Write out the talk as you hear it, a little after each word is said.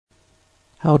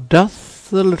How doth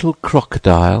the little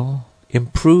crocodile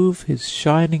improve his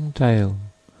shining tail,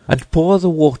 and pour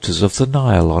the waters of the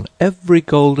Nile on every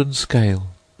golden scale!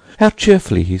 How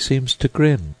cheerfully he seems to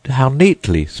grin, how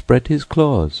neatly spread his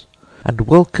claws, and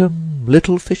welcome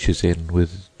little fishes in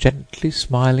with gently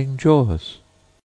smiling jaws!